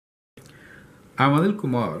I'm Anil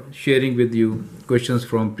Kumar sharing with you questions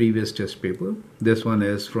from previous test paper. This one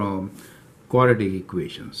is from quadratic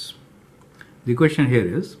equations. The question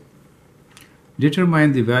here is,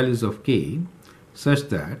 determine the values of k such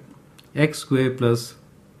that x squared plus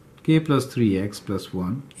k plus 3x plus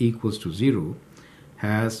 1 equals to 0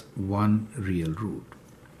 has one real root.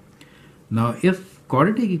 Now if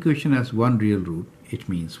quadratic equation has one real root, it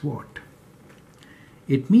means what?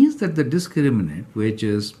 It means that the discriminant, which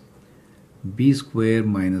is b squared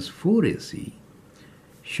minus 4ac,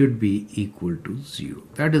 should be equal to 0.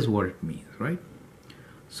 That is what it means, right?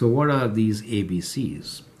 So what are these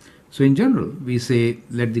ABCs? So in general, we say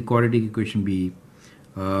let the quadratic equation be,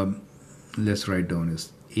 let's write down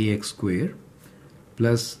as ax squared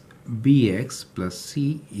plus bx plus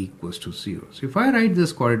c equals to 0. So if I write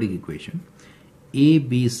this quadratic equation, a,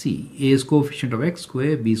 b, c, a is coefficient of x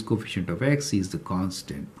squared, b is coefficient of x, c is the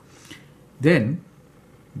constant, then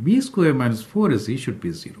b squared minus 4ac should be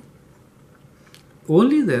 0.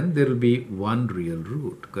 Only then there will be one real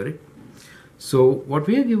root, correct? So what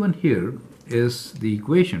we are given here is the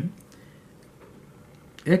equation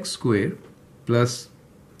x squared plus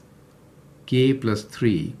k plus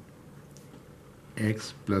 3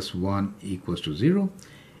 x plus 1 equals to 0.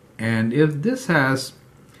 And if this has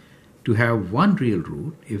to have one real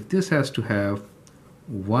root, if this has to have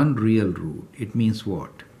one real root, it means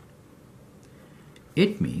what?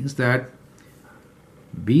 It means that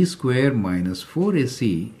b squared minus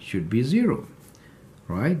 4ac should be 0,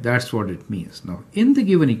 right? That's what it means. Now in the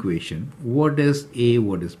given equation, what is a,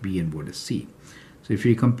 what is b, and what is c? So if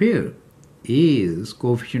we compare, a is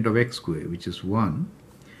coefficient of x squared, which is 1,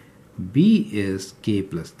 b is k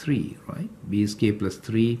plus 3, right? b is k plus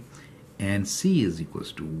 3 and c is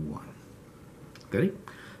equals to 1, correct?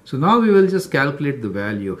 So now we will just calculate the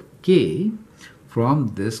value of k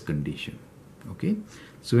from this condition, okay?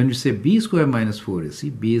 So when you say b squared minus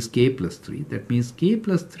 4ac, b is k plus 3, that means k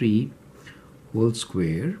plus 3 whole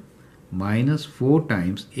square minus 4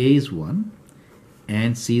 times a is 1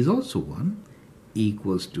 and c is also 1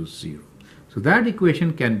 equals to 0. So that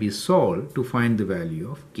equation can be solved to find the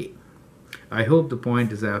value of k. I hope the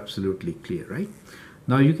point is absolutely clear, right?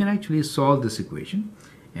 Now you can actually solve this equation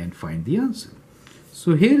and find the answer.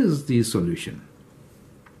 So here is the solution.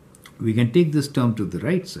 We can take this term to the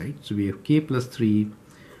right side. So we have k plus 3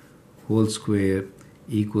 whole square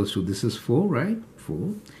equals to, this is 4, right?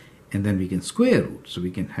 4. And then we can square root. So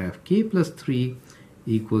we can have k plus 3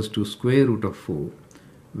 equals to square root of 4.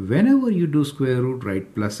 Whenever you do square root,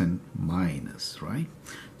 write plus and minus, right?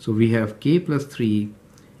 So we have k plus 3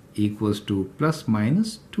 equals to plus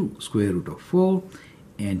minus 2 square root of 4,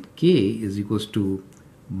 and k is equals to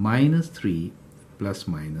minus 3 plus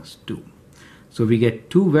minus 2. So we get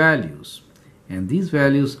two values, and these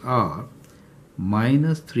values are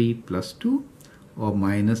minus 3 plus 2 or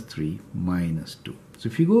minus 3 minus 2. So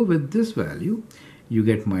if you go with this value, you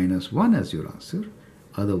get minus 1 as your answer.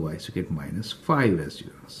 Otherwise, you get minus 5 as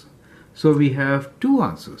your answer. So we have two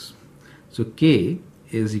answers. So k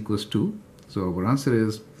is equals to, so our answer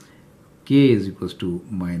is k is equals to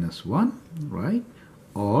minus 1, right?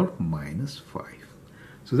 Or minus 5.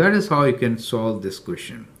 So that is how you can solve this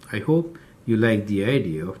question. I hope you like the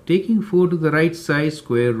idea of taking 4 to the right side,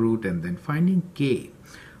 square root, and then finding k.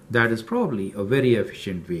 That is probably a very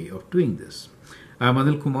efficient way of doing this. I'm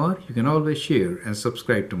Anil Kumar. You can always share and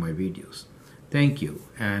subscribe to my videos. Thank you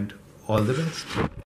and all the best.